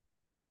 Chris?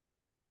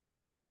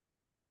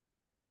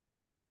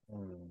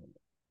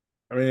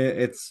 I mean,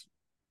 it's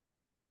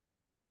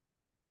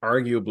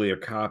arguably a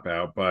cop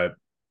out, but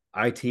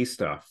IT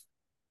stuff.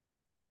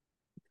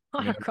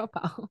 Not a cop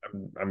out.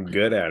 I'm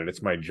good at it.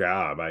 It's my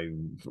job. I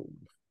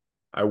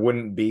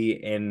wouldn't be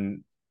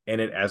in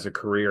it as a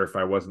career if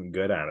I wasn't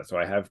good at it. So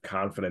I have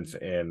confidence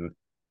in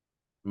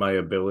my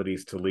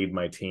abilities to lead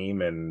my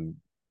team and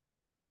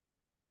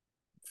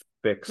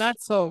fix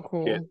That's so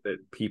cool shit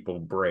that people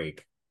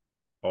break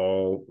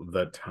all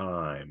the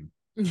time.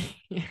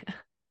 Yeah.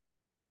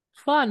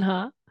 Fun,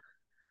 huh?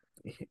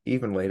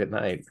 Even late at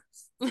night.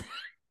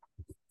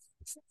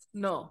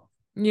 No,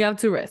 you have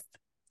to rest.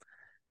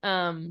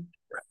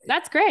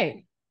 That's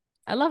great.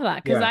 I love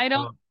that because I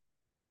don't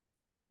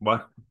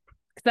what?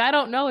 Because I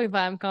don't know if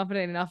I'm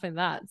confident enough in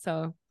that.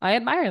 So I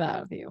admire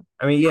that of you.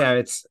 I mean,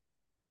 yeah,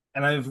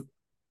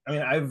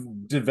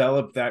 I've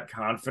developed that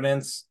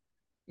confidence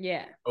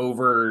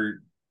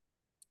over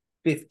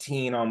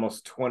 15,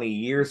 almost 20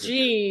 years.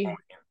 Gee.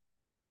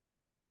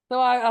 So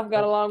I've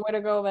got a long way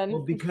to go then.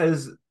 Well,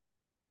 because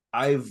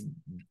I've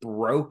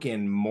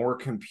broken more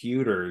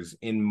computers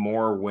in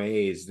more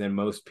ways than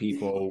most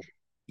people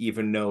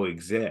even know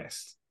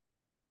exist.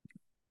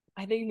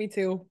 I think me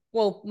too.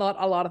 Well, not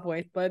a lot of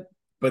ways, but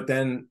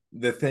then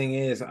the thing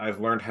is, I've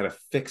learned how to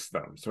fix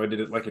them. So I did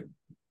it like a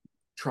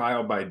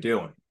trial by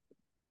doing,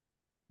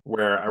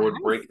 where I would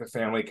break the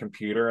family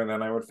computer and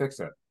then I would fix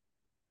it.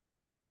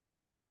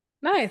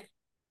 Nice.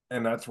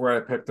 And that's where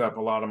I picked up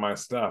a lot of my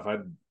stuff. I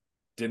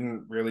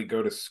didn't really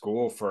go to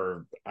school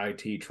for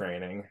IT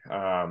training.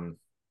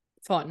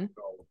 It's fun.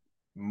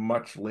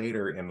 Much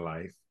later in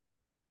life.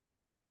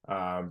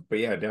 But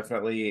yeah,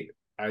 definitely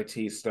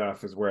IT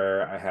stuff is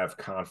where I have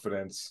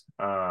confidence.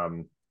 I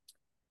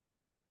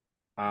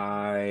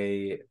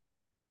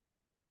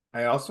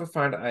also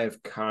find I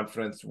have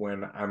confidence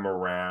when I'm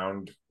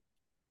around.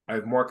 I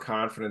have more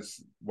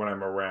confidence when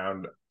I'm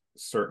around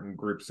certain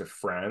groups of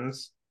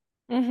friends.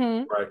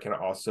 Where I can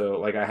also,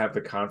 like, I have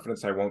the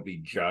confidence I won't be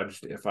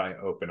judged if I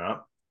open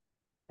up,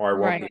 or I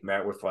won't be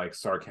met with like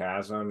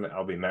sarcasm.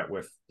 I'll be met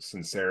with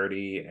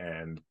sincerity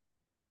and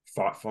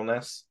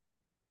thoughtfulness,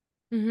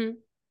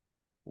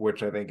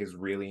 which I think is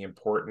really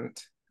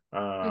important.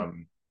 But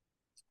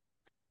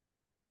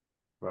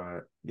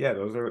yeah,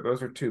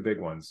 those are two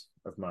big ones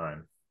of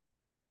mine.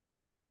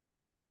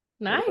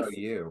 Nice. What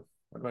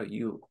about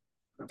you,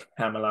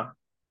 Pamela?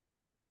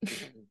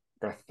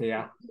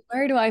 Garcia?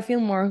 Where do I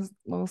feel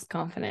most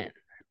confident?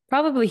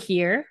 Probably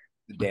here.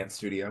 The dance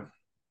studio.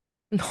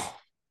 No,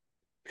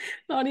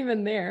 not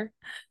even there.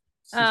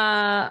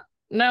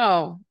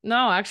 No,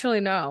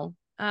 actually no.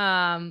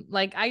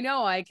 Like I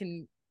know I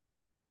can,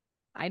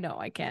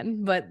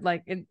 but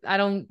like I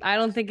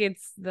don't think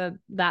it's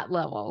that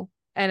level,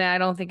 and I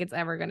don't think it's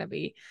ever gonna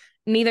be.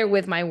 Neither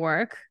with my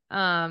work.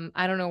 I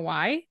don't know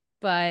why,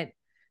 but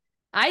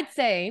I'd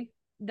say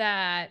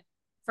that.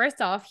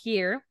 First off,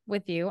 here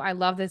with you, I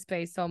love this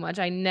space so much.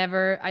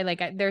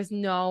 There's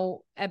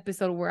no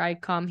episode where I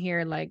come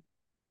here like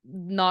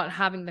not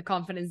having the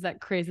confidence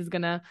that Chris is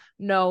gonna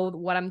know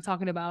what I'm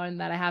talking about and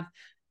that I have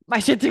my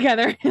shit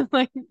together and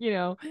like,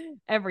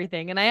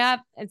 everything. And I'm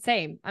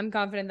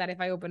confident that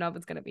if I open up,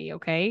 it's gonna be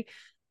okay.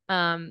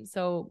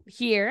 So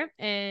here,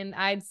 and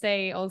I'd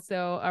say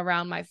also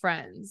around my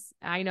friends,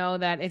 I know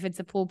that if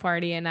it's a pool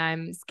party and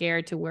I'm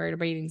scared to wear a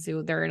bathing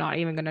suit, they're not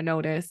even gonna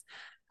notice.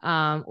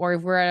 Or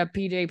if we're at a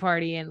PJ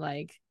party and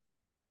like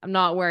I'm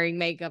not wearing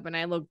makeup and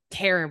I look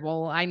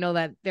terrible, I know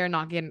that they're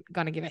not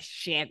gonna give a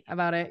shit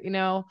about it,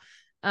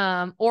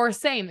 or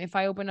same, if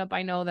I open up,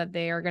 I know that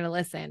they are gonna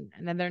listen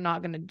and then they're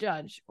not gonna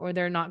judge or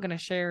they're not gonna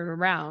share it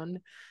around.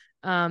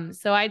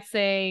 So I'd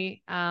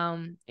say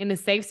in a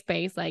safe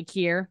space like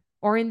here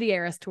or in the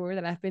Eras tour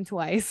that I've been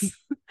twice.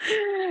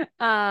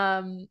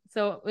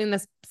 So in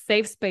the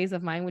safe space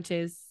of mine, which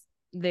is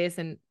this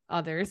and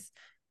others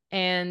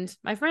and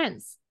my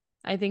friends.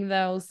 I think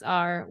that's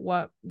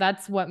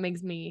what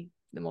makes me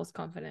the most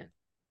confident.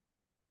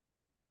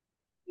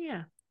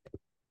 Yeah.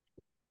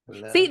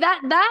 Hello. See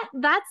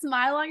that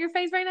smile on your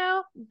face right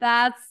now?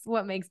 That's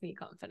what makes me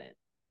confident.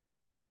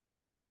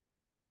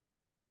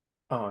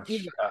 Oh,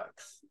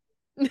 shucks.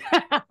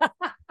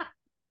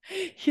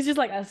 He's just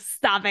like,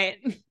 stop it.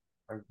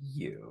 Are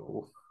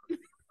you? It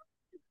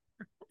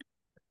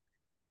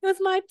was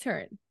my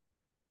turn.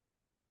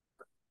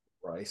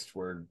 Christ,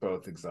 we're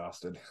both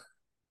exhausted.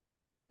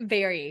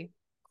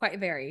 Quite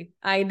very.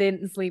 I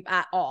didn't sleep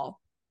at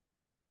all.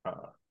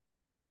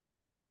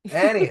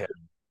 Anywho.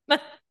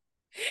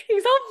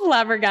 He's so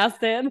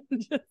flabbergasted.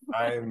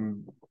 I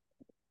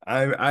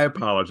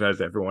apologize,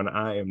 everyone.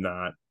 I am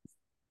not.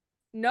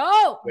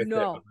 No.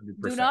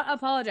 Do not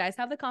apologize.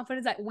 Have the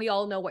confidence that we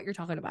all know what you're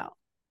talking about.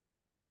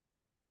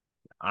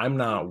 I'm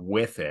not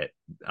with it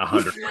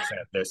 100%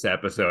 this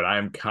episode. I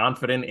am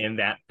confident in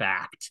that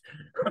fact.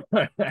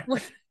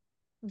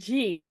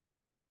 Gee.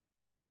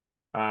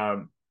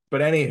 But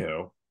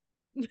anywho,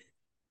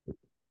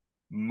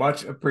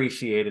 much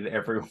appreciated,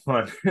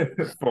 everyone,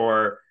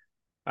 for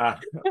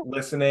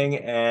listening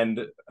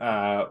and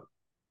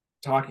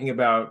talking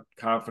about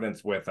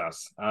confidence with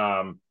us.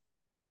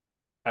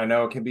 I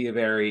know it can be a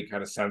very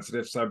kind of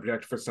sensitive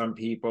subject for some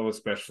people,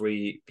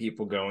 especially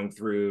people going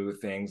through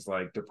things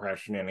like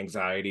depression and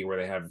anxiety where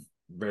they have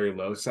very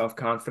low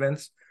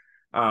self-confidence.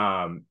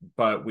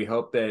 But we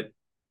hope that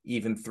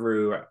even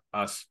through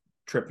us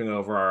tripping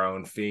over our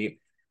own feet,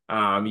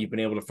 you've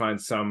been able to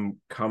find some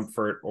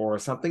comfort or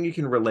something you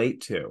can relate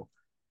to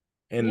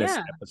in this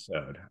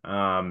episode.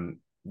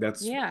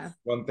 That's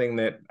one thing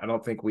that I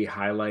don't think we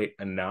highlight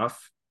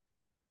enough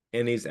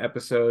in these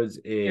episodes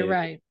is you're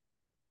right.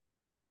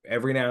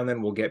 Every now and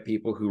then we'll get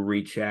people who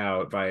reach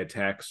out via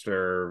text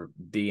or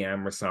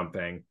DM or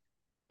something.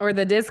 Or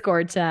the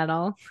Discord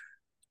channel.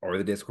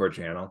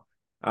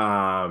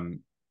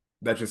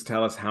 That just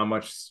tell us how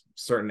much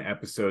certain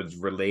episodes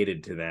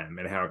related to them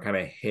and how it kind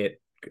of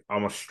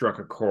almost struck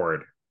a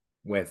chord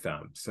with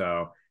them.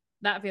 So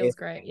that feels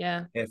great.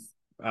 Yeah. If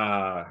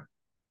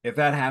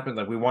that happens,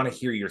 like, we want to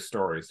hear your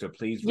stories. So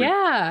please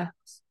whether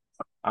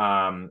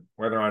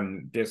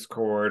on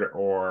Discord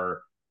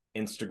or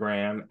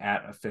Instagram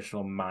at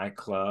official my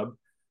club.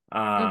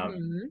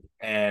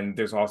 And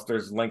there's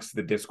links to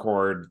the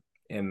Discord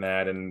in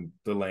that, and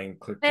the link,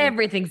 click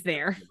everything's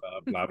there.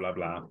 Blah blah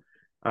blah.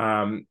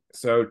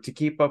 So to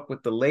keep up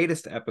with the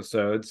latest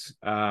episodes,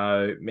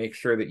 make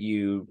sure that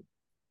you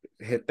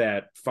hit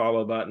that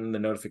follow button, the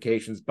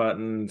notifications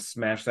button,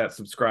 smash that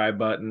subscribe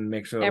button,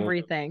 make sure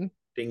everything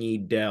dingy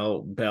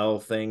bell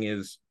thing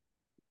is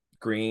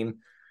green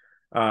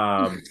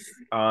on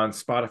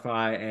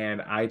Spotify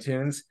and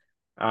iTunes.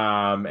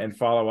 And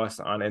follow us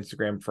on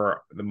Instagram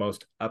for the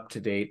most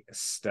up-to-date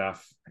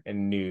stuff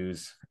and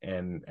news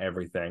and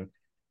everything.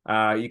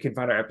 You can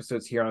find our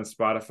episodes here on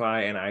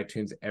Spotify and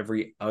iTunes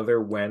every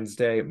other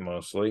Wednesday,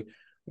 mostly,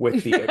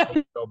 with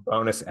the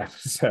bonus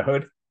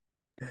episode.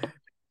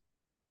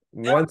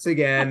 Once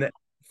again,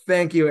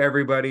 thank you,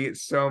 everybody,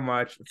 so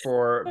much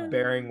for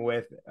bearing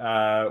with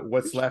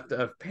what's left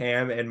of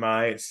Pam and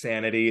my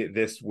sanity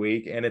this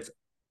week. And it's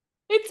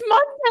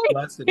Monday.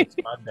 Blessed it's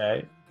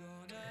Monday.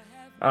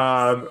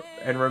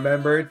 And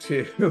remember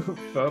to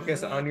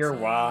focus on your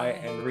why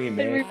and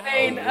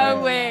remain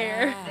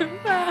aware.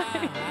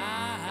 Bye.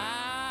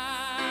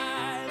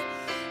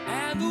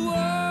 And the world,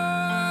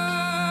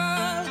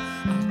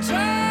 I'm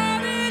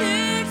turning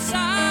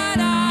inside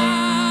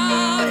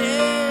out,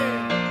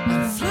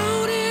 I'm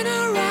floating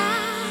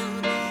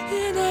around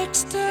in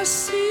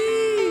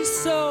ecstasy.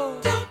 So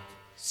don't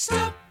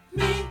stop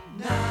me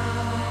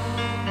now.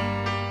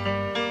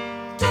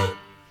 Don't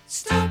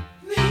stop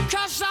me,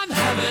 'cause I'm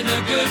having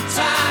a good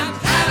time,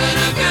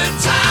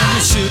 I'm a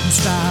shooting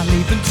star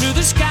leaping through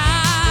the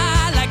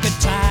sky like a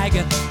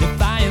tiger,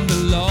 defying the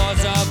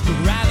laws of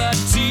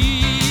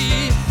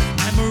gravity.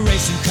 I'm a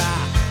racing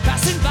car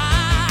passing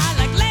by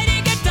like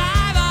Lady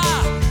Godiva.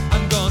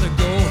 I'm gonna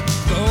go,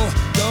 go,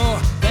 go,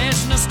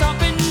 there's no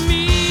stopping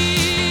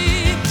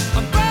me.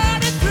 I'm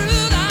burning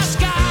through the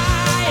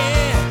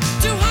sky,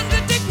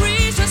 200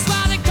 degrees, that's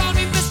why they call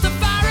me Mr.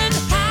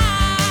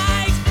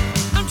 Fahrenheit.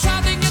 I'm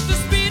traveling at the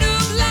speed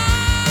of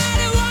light,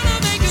 I wanna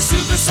make a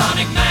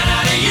supersonic man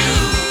out of you.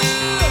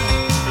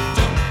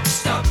 Don't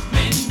stop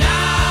me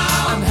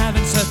now. I'm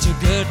having such a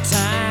good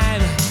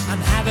time,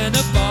 I'm having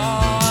a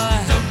ball.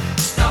 Don't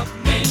stop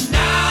me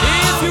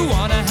now. If you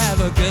wanna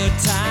have a good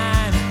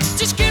time,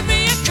 just give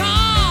me a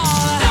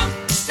call.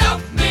 Don't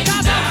stop me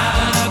 'cause now.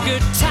 I'm having a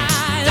good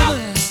time.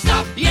 Don't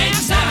stop me now.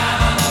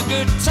 I'm having a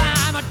good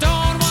time, I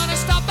don't wanna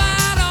stop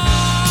at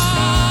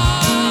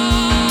all.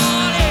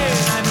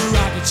 Yeah. I'm a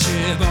rocket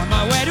ship on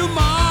my way to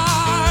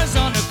Mars,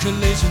 on a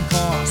collision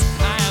course.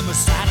 I am a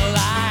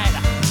satellite,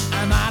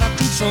 I'm out of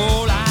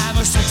control. I'm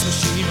a sex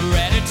machine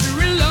ready to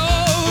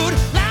reload,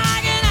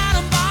 like an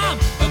atom bomb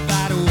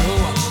about to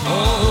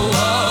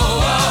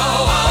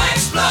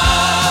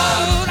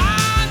explode.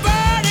 I'm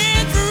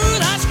burning through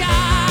the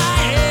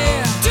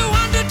sky,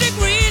 200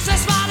 degrees,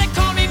 that's why they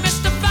call me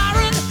Mr.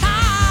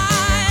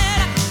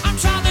 Fahrenheit. I'm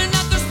traveling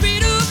at the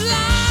speed of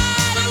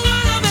light, I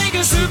wanna make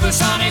a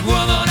supersonic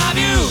woman of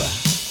you.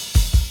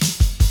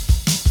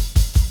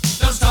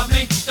 Don't stop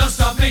me, don't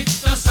stop me,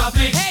 don't stop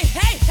me. Hey,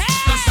 hey, hey.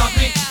 Don't stop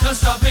me, don't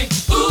stop me.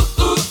 Ooh,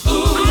 ooh,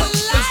 ooh. Don't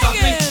stop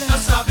me, don't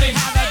stop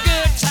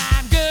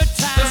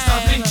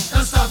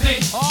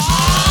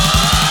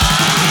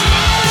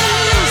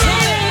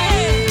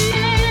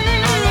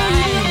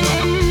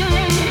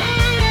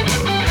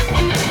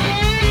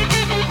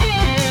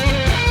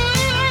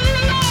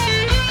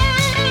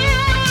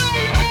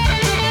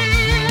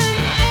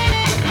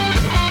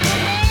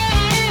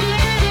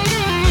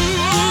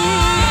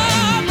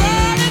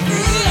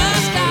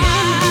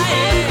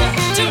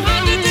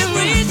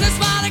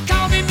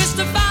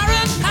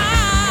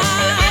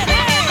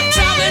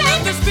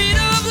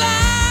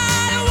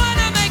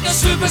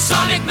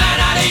supersonic man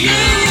out of you.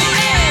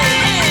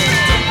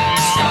 Don't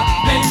stop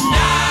me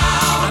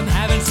now. I'm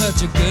having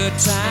such a good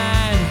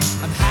time.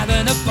 I'm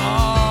having a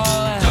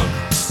ball.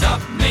 Don't stop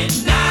me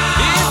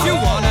now. If you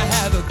wanna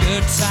have a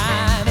good time,